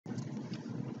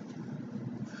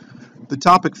The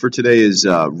topic for today is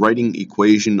writing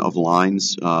equation of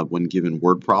lines when given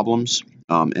word problems.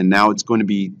 And now it's going to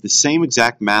be the same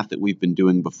exact math that we've been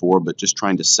doing before, but just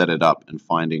trying to set it up and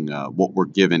finding what we're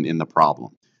given in the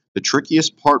problem. The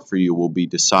trickiest part for you will be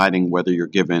deciding whether you're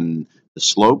given the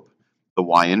slope, the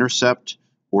y-intercept,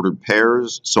 ordered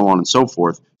pairs, so on and so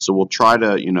forth. So we'll try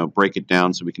to break it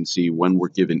down so we can see when we're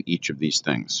given each of these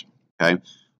things. Okay.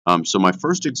 So my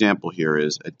first example here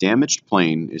is a damaged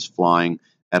plane is flying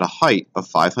at a height of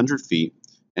 500 feet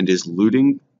and is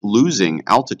losing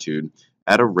altitude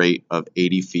at a rate of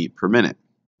 80 feet per minute.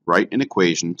 Write an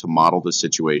equation to model the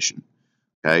situation.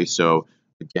 Okay, so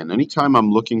again, anytime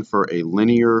I'm looking for a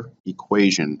linear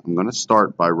equation, I'm going to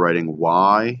start by writing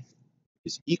y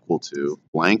is equal to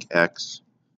blank x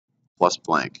plus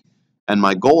blank. And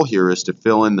my goal here is to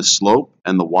fill in the slope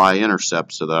and the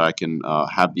y-intercept so that I can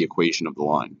have the equation of the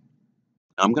line.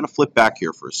 Now I'm going to flip back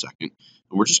here for a second,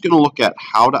 and we're just going to look at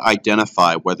how to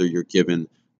identify whether you're given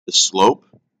the slope,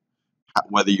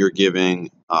 whether you're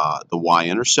giving the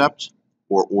y-intercept,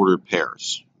 or ordered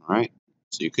pairs. All right,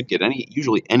 so you could get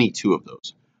usually any two of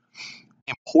those.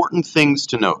 Important things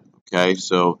to note. Okay,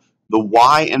 so the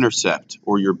y-intercept,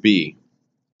 or your b,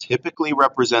 typically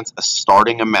represents a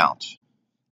starting amount.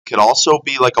 It could also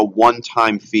be like a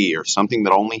one-time fee or something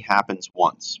that only happens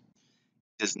once.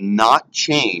 Does not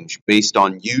change based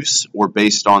on use or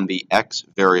based on the x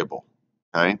variable.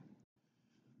 Okay.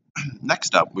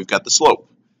 Next up, we've got the slope.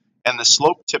 And the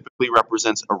slope typically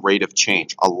represents a rate of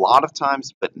change. A lot of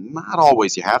times, but not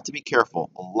always, you have to be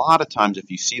careful. A lot of times, if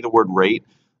you see the word rate,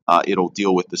 it'll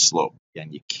deal with the slope.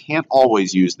 And you can't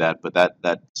always use that, but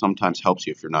that sometimes helps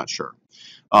you if you're not sure.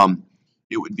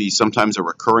 It would be sometimes a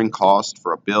recurring cost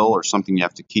for a bill or something you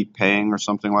have to keep paying or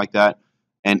something like that.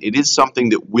 And it is something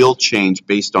that will change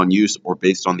based on use or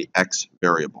based on the x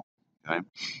variable. Okay.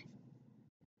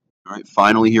 All right.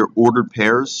 Finally, here, ordered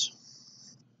pairs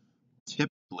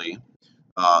typically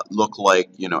look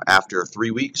like, after 3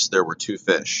 weeks there were 2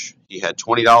 fish. He had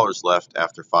 $20 left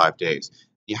after 5 days.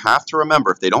 You have to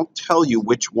remember, if they don't tell you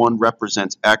which one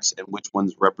represents x and which one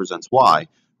represents y,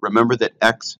 remember that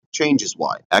x changes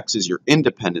y. X is your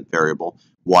independent variable.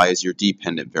 Y is your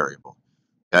dependent variable.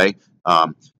 Okay.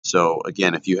 So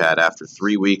again, if you had after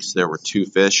 3 weeks there were 2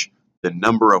 fish, the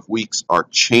number of weeks are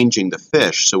changing the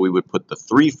fish, so we would put the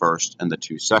 3 first and the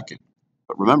 2 second.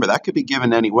 But remember, that could be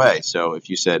given anyway. So if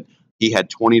you said he had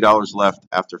 $20 left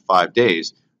after 5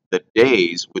 days, the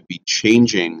days would be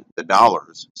changing the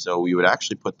dollars. So we would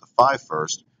actually put the 5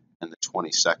 first and the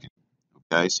 20 second.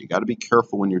 Okay, so you got to be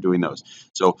careful when you're doing those.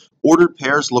 So ordered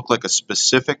pairs look like a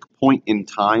specific point in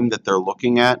time that they're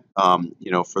looking at,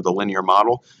 for the linear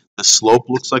model. The slope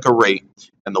looks like a rate,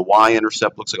 and the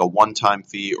y-intercept looks like a one-time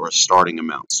fee or a starting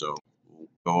amount. So we'll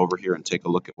go over here and take a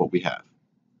look at what we have.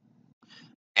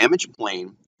 Damaged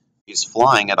plane is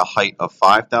flying at a height of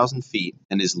 5,000 feet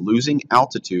and is losing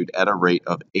altitude at a rate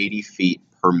of 80 feet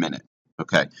per minute.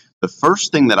 Okay, the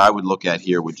first thing that I would look at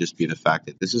here would just be the fact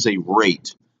that this is a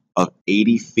rate of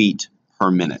 80 feet per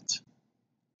minute.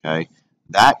 Okay,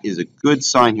 that is a good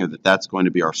sign here that that's going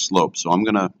to be our slope. So I'm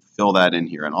going to fill that in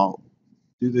here, and I'll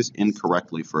do this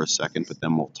incorrectly for a second, but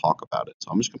then we'll talk about it. So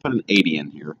I'm just going to put an 80 in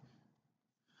here.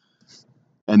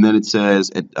 And then it says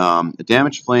a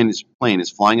damaged plane is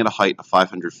flying at a height of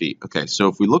 500 feet. Okay, so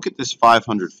if we look at this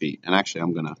 500 feet, and actually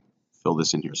I'm going to fill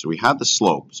this in here. So we have the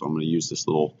slope, so I'm going to use this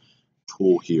little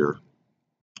tool here.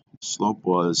 The slope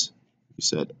was, we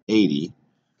said 80.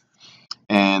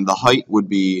 And the height would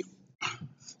be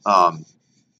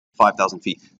 5,000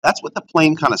 feet. That's what the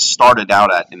plane kind of started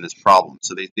out at in this problem.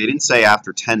 So they didn't say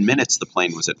after 10 minutes the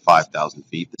plane was at 5,000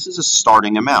 feet. This is a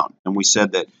starting amount. And we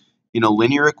said that in a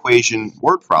linear equation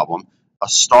word problem, a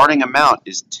starting amount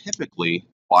is typically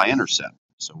y-intercept.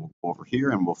 So we'll go over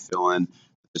here and we'll fill in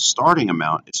the starting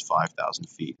amount is 5,000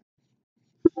 feet.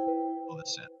 Fill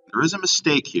this in. There is a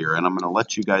mistake here, and I'm going to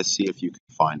let you guys see if you can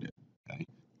find it. Okay.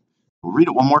 We'll read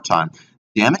it one more time.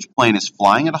 Damaged plane is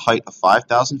flying at a height of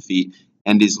 5,000 feet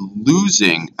and is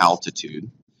losing altitude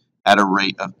at a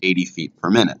rate of 80 feet per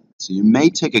minute. So you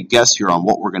may take a guess here on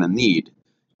what we're going to need.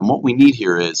 And what we need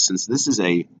here is, since this is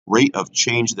a rate of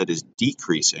change that is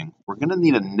decreasing, we're going to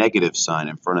need a negative sign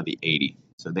in front of the 80.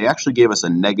 So they actually gave us a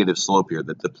negative slope here,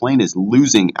 that the plane is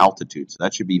losing altitude. So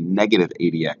that should be negative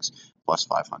 80x plus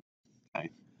 500. Okay.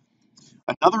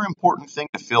 Another important thing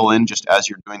to fill in just as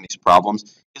you're doing these problems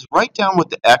is write down what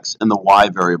the x and the y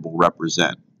variable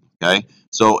represent. Okay,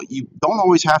 so you don't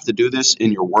always have to do this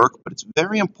in your work, but it's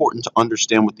very important to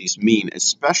understand what these mean,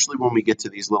 especially when we get to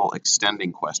these little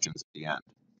extending questions at the end.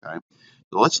 Okay,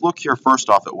 so let's look here first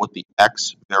off at what the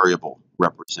x variable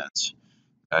represents.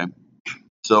 Okay,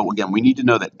 So again, we need to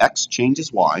know that x changes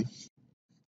y.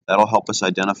 That'll help us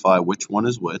identify which one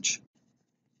is which.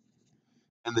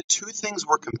 And the two things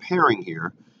we're comparing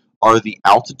here are the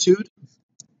altitude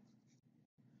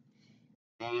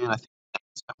and I think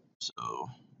so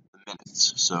the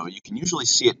minutes. So you can usually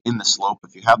see it in the slope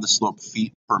if you have the slope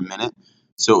feet per minute.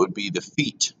 So it would be the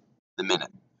feet the minute.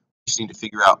 You just need to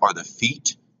figure out, are the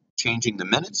feet changing the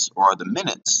minutes, or are the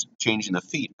minutes changing the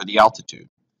feet or the altitude?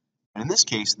 And in this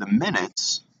case, the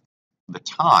minutes, the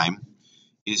time,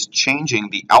 is changing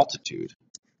the altitude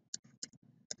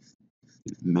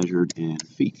measured in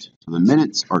feet. So the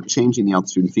minutes are changing the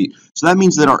altitude in feet. So that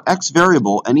means that our x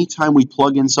variable, anytime we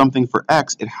plug in something for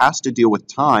x, it has to deal with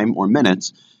time or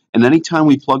minutes. And anytime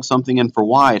we plug something in for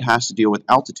y, it has to deal with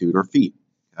altitude or feet.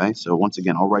 Okay, so once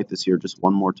again, I'll write this here just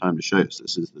one more time to show you. So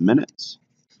this is the minutes,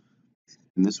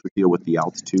 and this would deal with the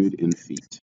altitude in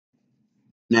feet.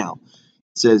 Now,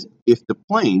 it says if the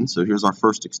plane, so here's our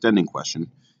first extending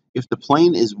question, if the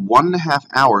plane is 1.5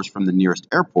 hours from the nearest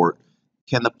airport,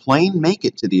 can the plane make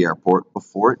it to the airport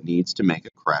before it needs to make a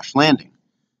crash landing?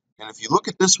 And if you look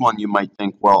at this one, you might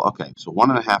think, well, okay, so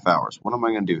 1.5 hours. What am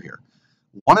I going to do here?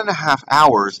 1.5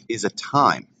 hours is a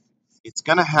time. It's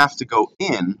going to have to go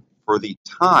in for the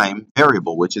time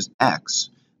variable, which is x.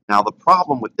 Now, the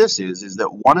problem with this is that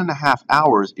 1.5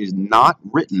 hours is not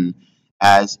written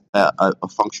as a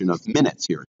function of minutes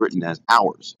here. It's written as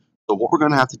hours. So what we're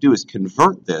going to have to do is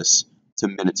convert this to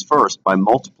minutes first by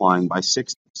multiplying by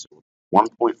 60. So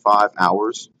 1.5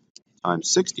 hours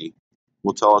times 60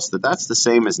 will tell us that that's the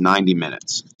same as 90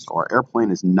 minutes. So our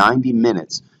airplane is 90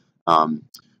 minutes from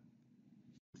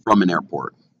an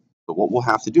airport. But what we'll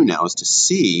have to do now is to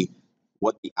see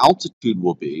what the altitude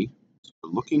will be. So we're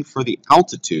looking for the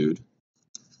altitude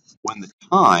when the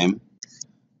time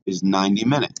is 90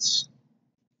 minutes.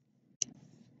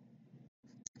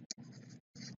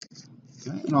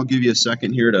 Okay, and I'll give you a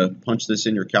second here to punch this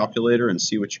in your calculator and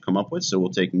see what you come up with. So we'll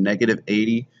take negative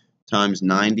 80 times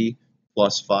 90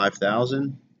 plus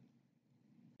 5,000.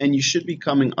 And you should be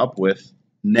coming up with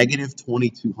negative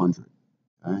 2,200.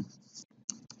 Okay?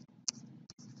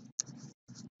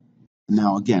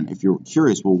 Now, again, if you're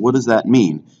curious, well, what does that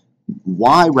mean?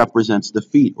 Y represents the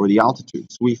feet or the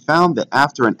altitude. So we found that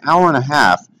after an hour and a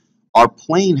half, our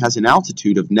plane has an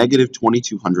altitude of negative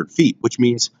 2,200 feet, which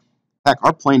means, heck,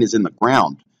 our plane is in the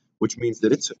ground, which means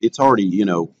that it's already,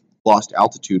 lost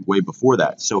altitude way before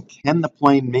that. So can the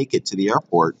plane make it to the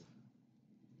airport?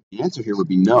 The answer here would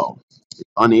be no. It's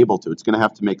unable to. It's going to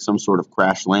have to make some sort of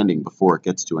crash landing before it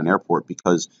gets to an airport,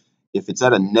 because if it's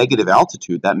at a negative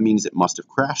altitude, that means it must have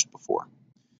crashed before.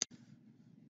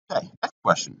 Okay, next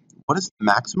question. What is the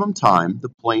maximum time the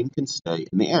plane can stay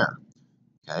in the air?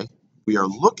 Okay, we are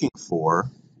looking for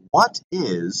what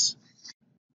is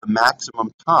the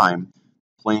maximum time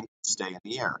the plane can stay in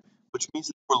the air, which means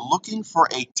that we're looking for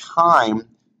a time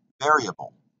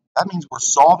variable. That means we're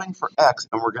solving for x,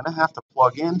 and we're going to have to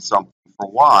plug in something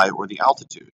for y, or the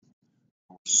altitude.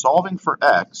 We're solving for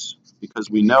x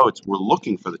because we know we're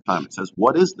looking for the time. It says,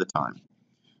 what is the time?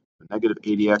 Negative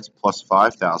 80x plus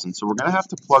 5,000. So we're going to have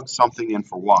to plug something in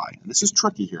for y. And this is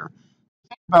tricky here.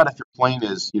 Think about if your plane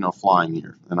is, flying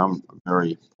here. And I'm a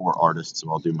very poor artist, so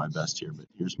I'll do my best here. But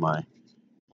here's my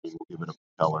plane. We'll give it a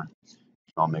propeller.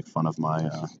 I'll make fun of my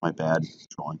bad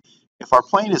drawing. If our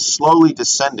plane is slowly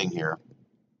descending here,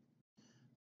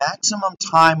 maximum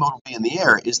time it will be in the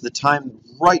air is the time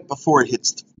right before it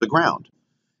hits the ground.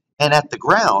 And at the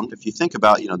ground, if you think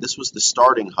about, this was the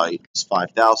starting height, it's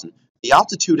 5,000. The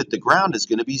altitude at the ground is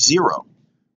going to be 0.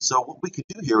 So what we could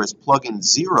do here is plug in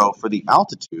 0 for the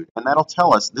altitude, and that'll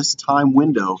tell us this time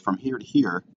window from here to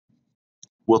here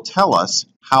will tell us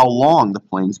how long the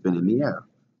plane's been in the air.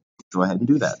 Go ahead and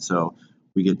do that. So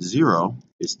we get 0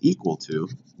 is equal to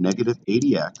negative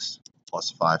 80x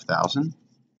plus 5,000.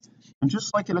 And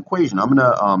just like an equation, I'm going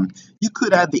to, you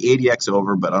could add the 80x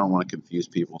over, but I don't want to confuse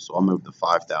people, so I'll move the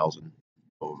 5,000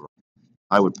 over.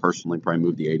 I would personally probably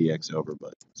move the 80x over,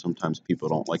 but sometimes people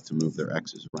don't like to move their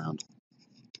x's around.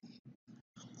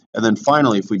 And then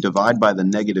finally, if we divide by the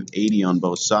negative 80 on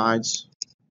both sides,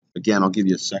 again, I'll give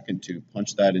you a second to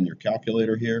punch that in your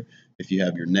calculator here. If you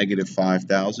have your negative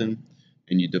 5,000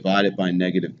 and you divide it by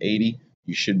negative 80,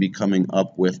 you should be coming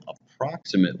up with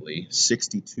approximately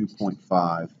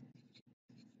 62.5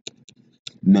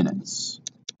 minutes.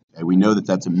 Okay, we know that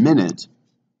that's a minute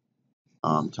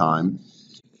time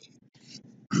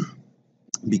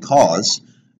because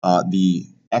the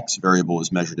x variable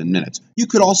is measured in minutes. You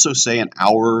could also say an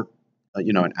hour,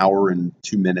 an hour and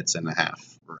 2 minutes and a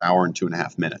half, or hour and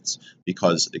 2.5 minutes,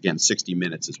 because again, 60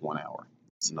 minutes is 1 hour.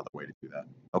 That's another way to do that.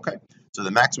 Okay, so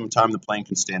the maximum time the plane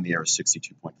can stay in the air is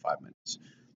 62.5 minutes.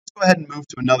 go ahead and move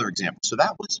to another example. So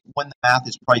that was when the math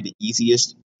is probably the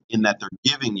easiest in that they're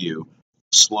giving you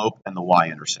the slope and the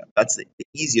y-intercept. That's the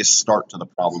easiest start to the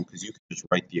problem because you can just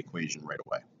write the equation right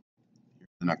away. Here's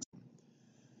the next one.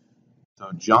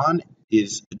 So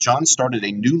John started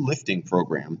a new lifting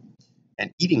program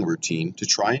and eating routine to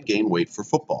try and gain weight for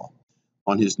football.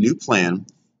 On his new plan,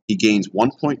 he gains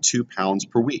 1.2 pounds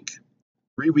per week.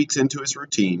 3 weeks into his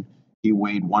routine, he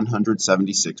weighed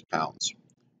 176 pounds.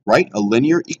 Write a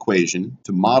linear equation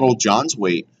to model John's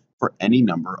weight for any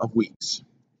number of weeks.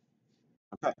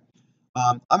 Okay.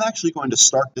 I'm actually going to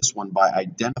start this one by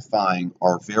identifying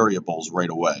our variables right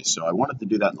away. So I wanted to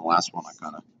do that in the last one. I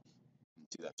kind of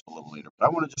do that a little later. But I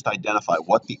want to just identify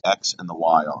what the x and the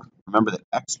y are. Remember that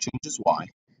x changes y.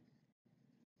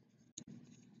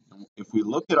 If we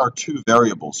look at our two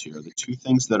variables here, the two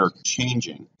things that are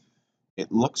changing,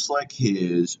 it looks like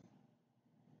his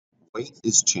weight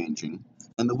is changing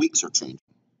and the weeks are changing.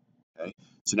 Okay?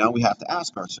 So now we have to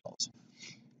ask ourselves,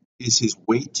 is his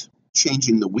weight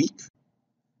changing the week,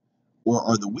 or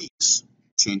are the weeks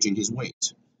changing his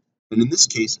weight? And in this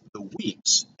case, the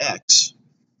weeks, x,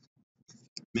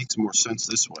 makes more sense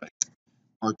this way,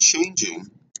 are changing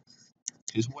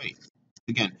his weight.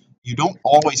 Again, you don't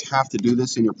always have to do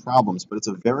this in your problems, but it's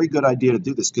a very good idea to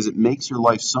do this because it makes your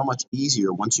life so much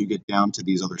easier once you get down to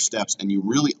these other steps and you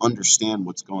really understand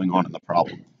what's going on in the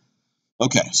problem.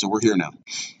 Okay, so we're here now.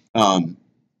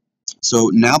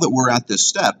 So now that we're at this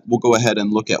step, we'll go ahead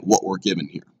and look at what we're given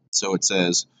here. So it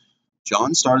says,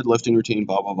 John started lifting routine,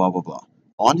 blah, blah, blah, blah, blah.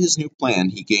 On his new plan,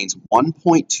 he gains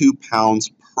 1.2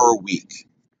 pounds per week.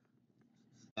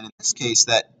 And in this case,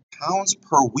 that pounds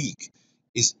per week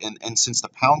is, and since the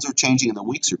pounds are changing and the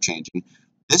weeks are changing,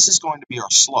 this is going to be our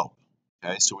slope.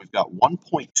 Okay, so we've got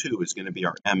 1.2 is going to be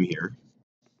our m here.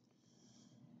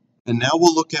 And now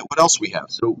we'll look at what else we have.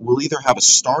 So we'll either have a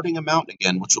starting amount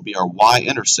again, which will be our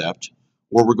y-intercept,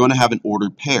 or we're going to have an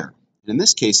ordered pair. And in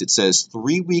this case, it says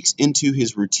 3 weeks into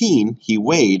his routine, he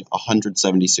weighed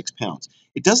 176 pounds.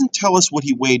 It doesn't tell us what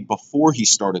he weighed before he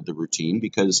started the routine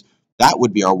because that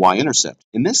would be our y-intercept.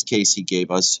 In this case, he gave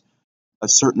us a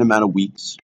certain amount of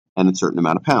weeks and a certain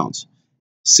amount of pounds.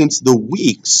 Since the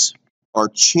weeks are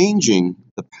changing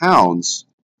the pounds,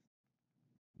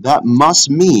 that must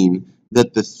mean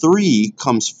that the 3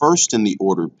 comes first in the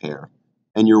ordered pair,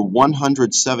 and your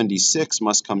 176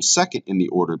 must come second in the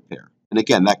ordered pair. And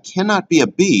again, that cannot be a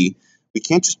B. We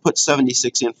can't just put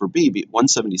 76 in for B,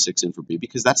 176 in for B,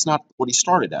 because that's not what he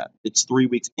started at. It's 3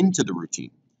 weeks into the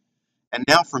routine. And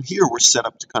now from here, we're set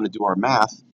up to kind of do our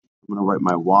math. I'm going to write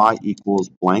my y equals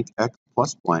blank x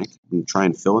plus blank. I'm going to try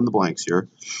and fill in the blanks here.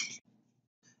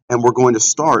 And we're going to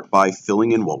start by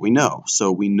filling in what we know.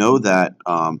 So we know that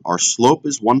our slope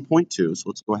is 1.2, so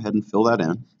let's go ahead and fill that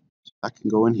in. So that can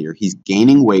go in here. He's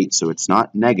gaining weight, so it's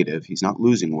not negative. He's not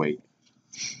losing weight.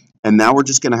 And now we're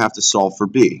just going to have to solve for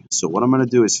b. So what I'm going to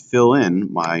do is fill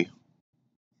in my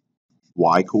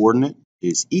y-coordinate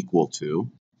is equal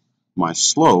to my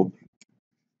slope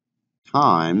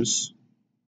times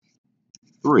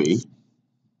 3.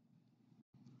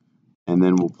 And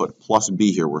then we'll put plus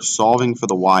b here. We're solving for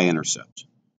the y-intercept.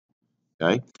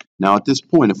 Okay. Now at this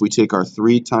point, if we take our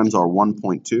 3 times our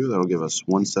 1.2, that'll give us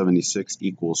 176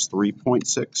 equals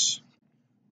 3.6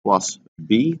 plus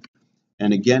b.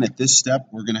 And again, at this step,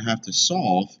 we're going to have to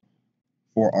solve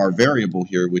for our variable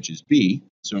here, which is b.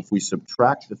 So if we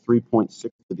subtract the 3.6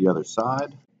 to the other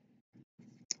side,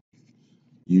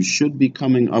 you should be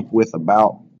coming up with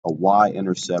about a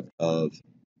y-intercept of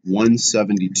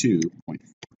 172.4.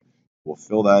 We'll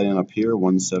fill that in up here.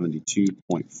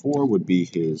 172.4 would be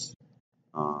his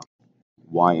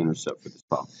y-intercept for this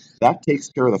problem. That takes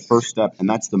care of the first step, and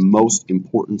that's the most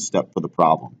important step for the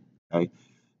problem. Okay.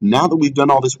 Now that we've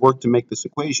done all this work to make this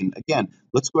equation, again,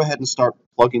 let's go ahead and start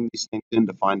plugging these things in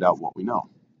to find out what we know.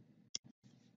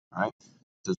 All right.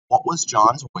 So what was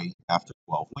John's weight after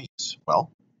 12 weeks?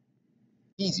 Well,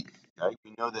 easy. Okay.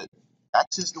 We know that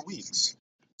x is the weeks,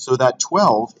 so that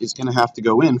 12 is going to have to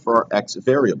go in for our x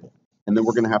variable, and then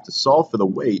we're going to have to solve for the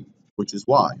weight, which is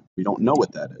y. We don't know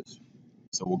what that is.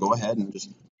 So we'll go ahead and just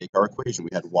take our equation.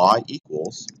 We had y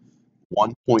equals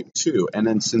 1.2, and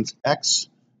then since x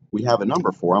we have a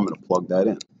number for, I'm going to plug that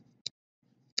in.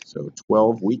 So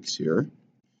 12 weeks here.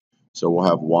 So we'll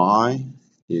have y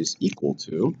is equal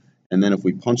to, and then if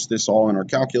we punch this all in our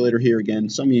calculator here again,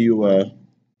 some of you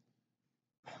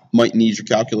might need your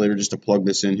calculator just to plug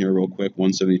this in here real quick.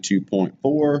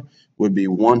 172.4 would be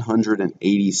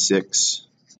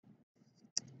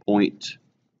 186.8.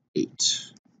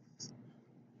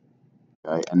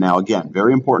 Okay, and now again,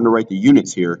 very important to write the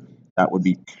units here. That would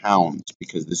be pounds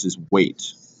because this is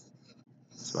weight.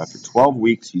 So after 12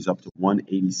 weeks, he's up to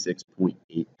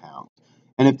 186.8 pounds.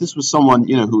 And if this was someone,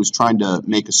 who was trying to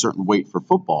make a certain weight for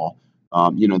football,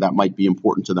 that might be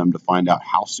important to them to find out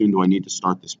how soon do I need to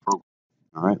start this program.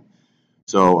 All right.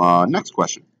 So next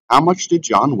question. How much did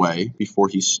John weigh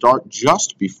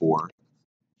just before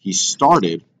he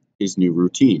started his new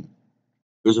routine?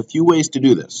 There's a few ways to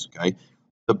do this, okay?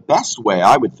 The best way,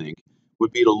 I would think,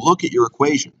 would be to look at your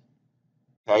equation,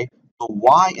 okay? The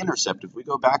y-intercept, if we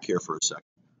go back here for a second,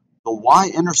 the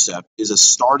y-intercept is a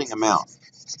starting amount,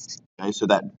 okay? So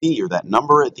that b, or that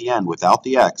number at the end without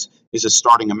the x, is a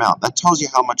starting amount. That tells you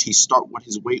how much what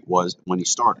his weight was when he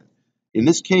started. In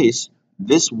this case,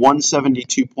 this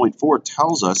 172.4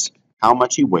 tells us how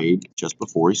much he weighed just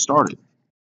before he started.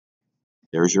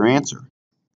 There's your answer.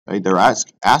 Okay? They're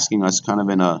asking us kind of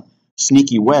in a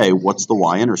sneaky way, what's the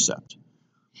y-intercept?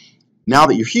 Now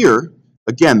that you're here,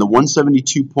 again, the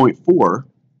 172.4,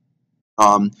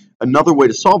 another way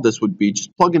to solve this would be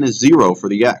just plug in a 0 for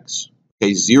the x.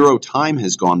 Okay, 0 time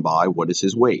has gone by. What is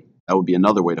his weight? That would be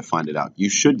another way to find it out. You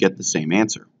should get the same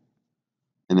answer.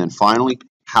 And then finally,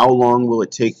 how long will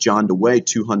it take John to weigh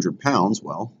 200 pounds?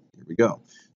 Well, here we go.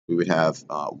 We would have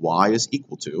y is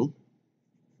equal to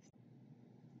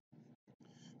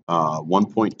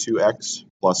 1.2x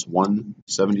plus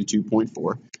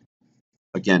 172.4.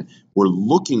 Again, we're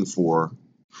looking for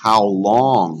how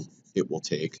long it will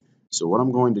take. So what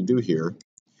I'm going to do here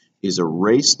is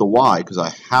erase the y because I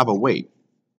have a weight.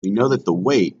 We know that the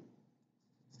weight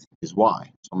is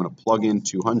y. So I'm going to plug in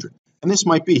 200. And this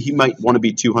might be, he might want to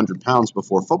be 200 pounds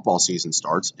before football season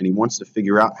starts, and he wants to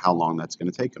figure out how long that's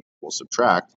going to take him. We'll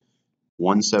subtract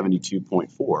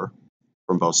 172.4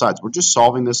 from both sides. We're just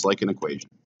solving this like an equation.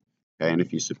 Okay, and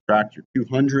if you subtract your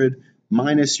 200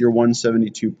 minus your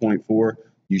 172.4,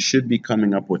 you should be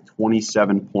coming up with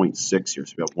 27.6 here.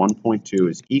 So we have 1.2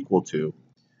 is equal to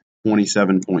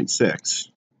 27.6.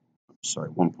 Sorry,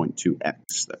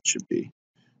 1.2x that should be.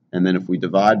 And then if we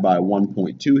divide by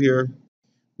 1.2 here,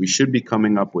 we should be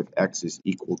coming up with x is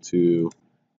equal to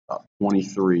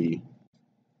 23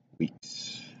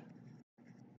 weeks.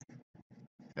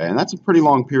 Okay, and that's a pretty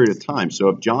long period of time. So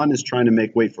if John is trying to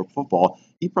make weight for football,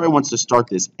 he probably wants to start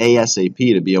this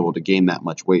ASAP to be able to gain that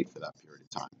much weight for that period of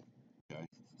time. Okay.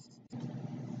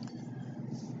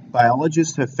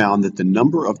 Biologists have found that the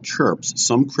number of chirps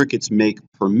some crickets make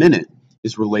per minute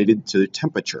is related to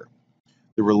temperature.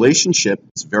 The relationship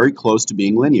is very close to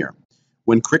being linear.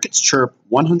 When crickets chirp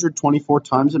 124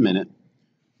 times a minute,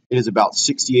 it is about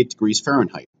 68 degrees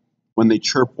Fahrenheit. When they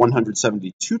chirp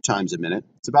 172 times a minute,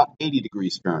 it's about 80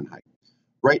 degrees Fahrenheit.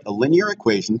 Write a linear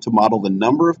equation to model the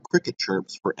number of cricket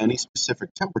chirps for any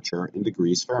specific temperature in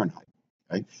degrees Fahrenheit.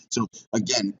 Okay? So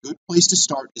again, good place to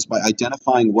start is by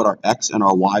identifying what our x and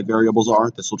our y variables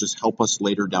are. This will just help us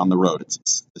later down the road.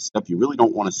 It's the stuff you really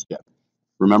don't want to skip.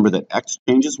 Remember that x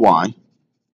changes y.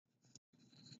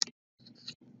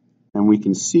 And we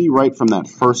can see right from that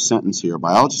first sentence here,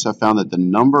 biologists have found that the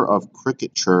number of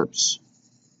cricket chirps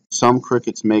some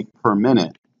crickets make per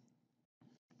minute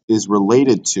is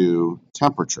related to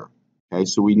temperature. Okay,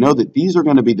 so we know that these are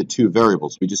going to be the two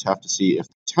variables. We just have to see if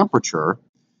the temperature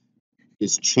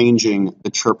is changing the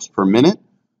chirps per minute,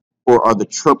 or are the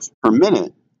chirps per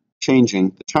minute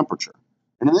changing the temperature.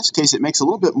 And in this case, it makes a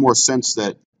little bit more sense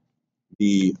that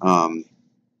the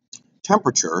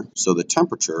temperature, so the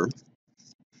temperature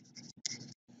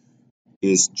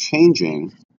is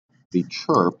changing the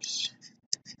chirps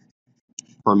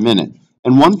per minute.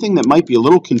 And one thing that might be a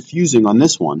little confusing on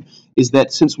this one is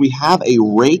that since we have a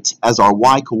rate as our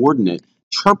y-coordinate,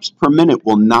 chirps per minute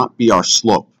will not be our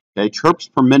slope. Okay, chirps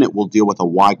per minute will deal with a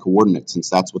y-coordinate since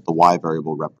that's what the y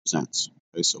variable represents.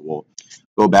 Okay, so we'll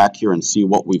go back here and see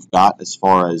what we've got as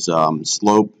far as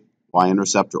slope,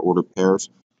 y-intercept, or ordered pairs.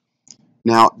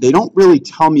 Now, they don't really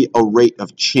tell me a rate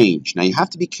of change. Now, you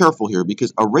have to be careful here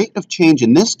because a rate of change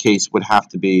in this case would have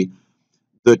to be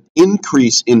the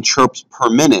increase in chirps per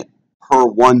minute per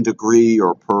 1 degree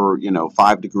or per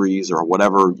 5 degrees or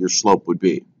whatever your slope would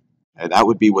be. Okay, that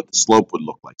would be what the slope would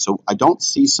look like. So I don't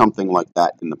see something like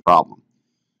that in the problem.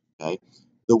 Okay,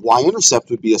 the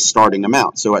y-intercept would be a starting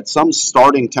amount. So at some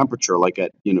starting temperature, like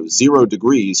at 0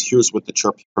 degrees, here's what the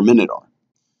chirps per minute are.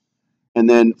 And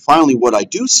then finally, what I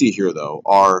do see here though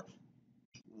are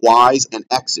y's and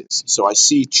x's. So I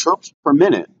see chirps per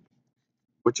minute,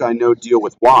 which I know deal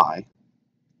with y.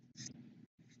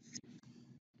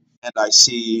 And I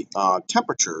see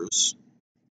temperatures,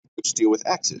 which deal with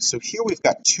x's. So here we've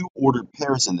got two ordered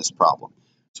pairs in this problem.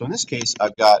 So in this case,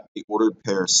 I've got the ordered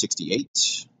pair 68,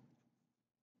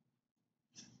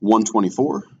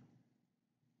 124,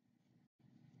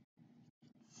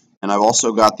 and I've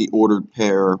also got the ordered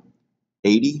pair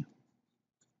 80,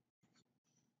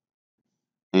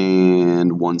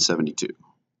 and 172.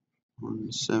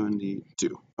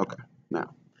 172. Okay,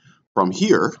 now from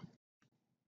here,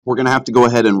 we're going to have to go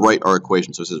ahead and write our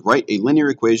equation. So it says write a linear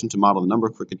equation to model the number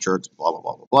of cricket chirps, blah, blah,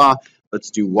 blah, blah, blah. Let's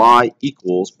do y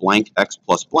equals blank x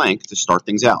plus blank to start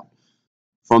things out.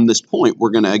 From this point,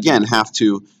 we're going to, again, have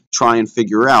to try and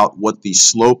figure out what the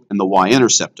slope and the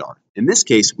y-intercept are. In this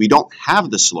case, we don't have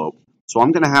the slope, so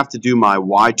I'm going to have to do my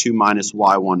y2 minus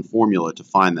y1 formula to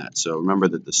find that. So remember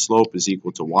that the slope is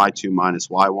equal to y2 minus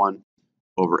y1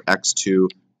 over x2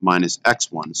 minus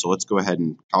x1. So let's go ahead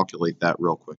and calculate that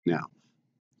real quick now.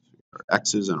 Our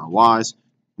x's and our y's.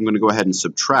 I'm going to go ahead and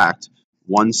subtract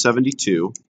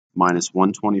 172 minus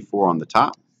 124 on the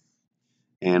top.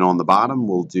 And on the bottom,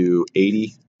 we'll do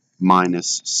 80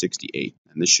 minus 68.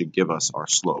 And this should give us our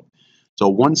slope. So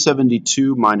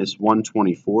 172 minus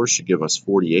 124 should give us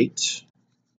 48.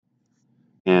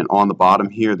 And on the bottom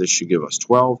here, this should give us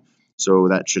 12. So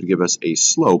that should give us a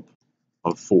slope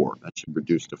of 4. That should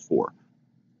reduce to 4.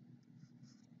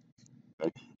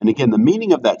 Okay. And again, the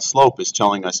meaning of that slope is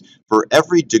telling us for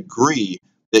every degree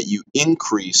that you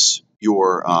increase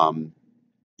your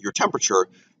temperature,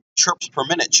 chirps per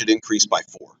minute should increase by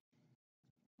 4.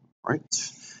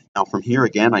 Right? Now from here,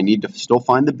 again, I need to still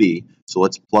find the b, so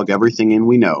let's plug everything in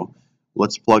we know.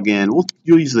 Let's plug in,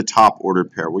 you'll use the top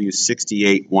ordered pair. We'll use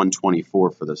 68,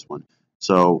 124 for this one.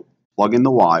 So plug in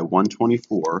the y,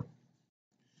 124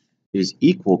 is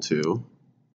equal to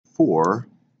 4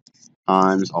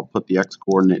 times, I'll put the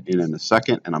x-coordinate in a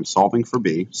second, and I'm solving for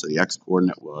b, so the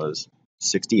x-coordinate was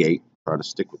 68. Try to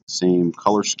stick with the same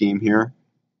color scheme here.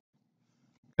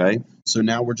 Okay, so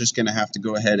now we're just going to have to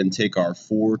go ahead and take our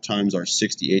 4 times our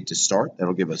 68 to start.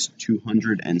 That'll give us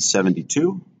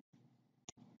 272.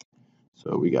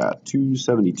 So we got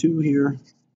 272 here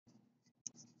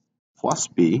plus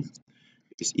b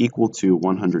is equal to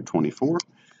 124.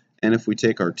 And if we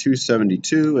take our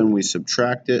 272 and we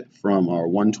subtract it from our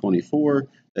 124,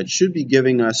 that should be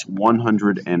giving us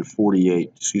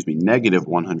 148, negative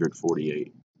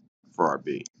 148 for our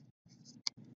b.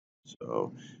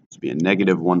 So this would be a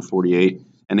negative 148.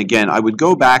 And again, I would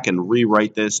go back and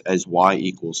rewrite this as y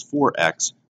equals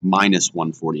 4x minus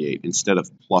 148 instead of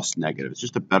plus negative. It's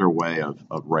just a better way of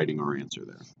writing our answer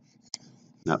there.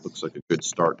 And that looks like a good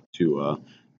start to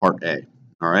part A.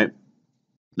 All right.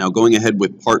 Now going ahead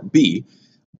with part B,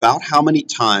 about how many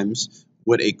times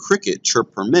would a cricket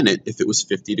chirp per minute if it was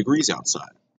 50 degrees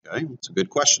outside? Okay, that's a good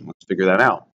question. Let's figure that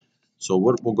out. So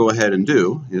what we'll go ahead and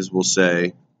do is we'll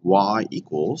say y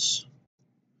equals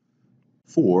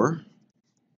 4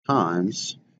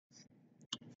 times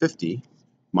 50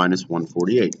 minus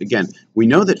 148. Again, we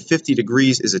know that 50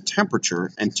 degrees is a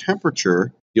temperature, and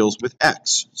temperature deals with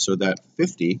x. So that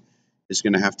 50 is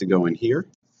going to have to go in here.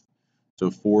 So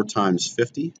 4 times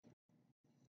 50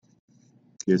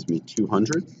 gives me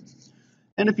 200.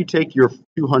 And if you take your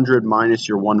 200 minus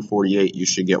your 148, you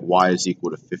should get y is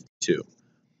equal to 52.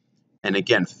 And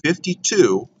again,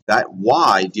 52, that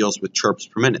y deals with chirps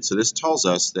per minute. So this tells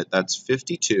us that that's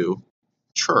 52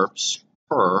 chirps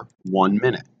per 1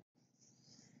 minute.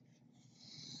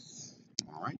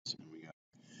 All right, so we got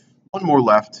one more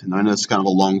left, and I know it's kind of a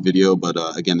long video, but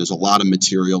again, there's a lot of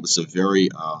material. This is a very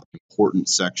important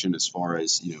section as far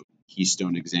as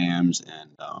keystone exams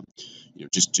and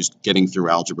just getting through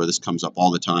algebra. This comes up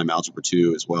all the time, algebra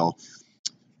 2 as well.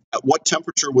 At what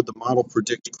temperature would the model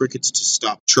predict crickets to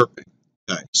stop chirping?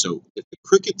 Okay, so if the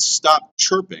crickets stop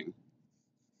chirping,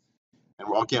 and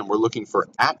again, we're looking for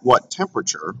at what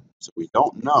temperature, so we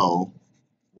don't know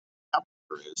what the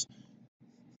temperature is.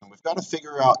 And we've got to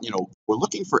figure out, we're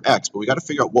looking for x, but we got to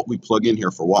figure out what we plug in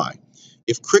here for y.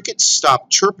 If crickets stop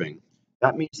chirping,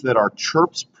 that means that our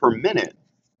chirps per minute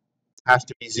has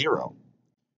to be 0.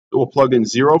 So we'll plug in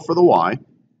 0 for the y,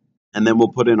 and then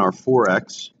we'll put in our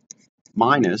 4x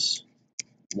minus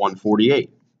 148.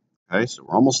 Okay, so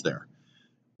we're almost there.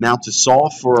 Now to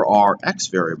solve for our x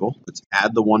variable, let's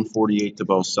add the 148 to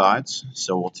both sides.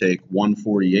 So we'll take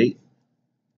 148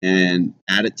 and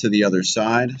add it to the other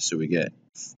side. So we get,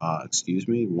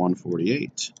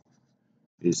 148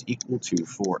 is equal to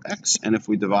 4x. And if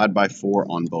we divide by 4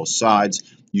 on both sides,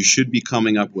 you should be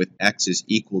coming up with x is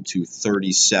equal to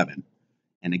 37.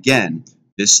 And again,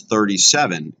 this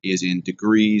 37 is in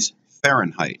degrees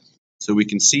Fahrenheit. So we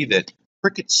can see that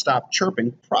crickets stop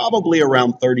chirping probably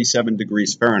around 37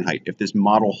 degrees Fahrenheit if this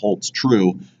model holds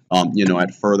true,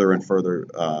 at further and further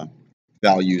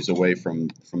values away from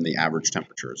the average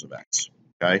temperatures of x.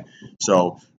 Okay,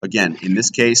 so again, in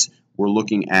this case, we're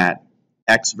looking at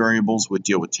X variables would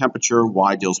deal with temperature,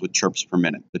 Y deals with chirps per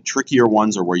minute. The trickier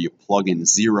ones are where you plug in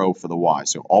 0 for the Y.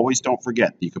 So always don't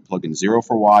forget that you could plug in 0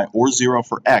 for Y or 0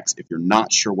 for X if you're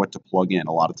not sure what to plug in.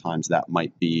 A lot of times that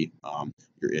might be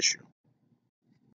your issue.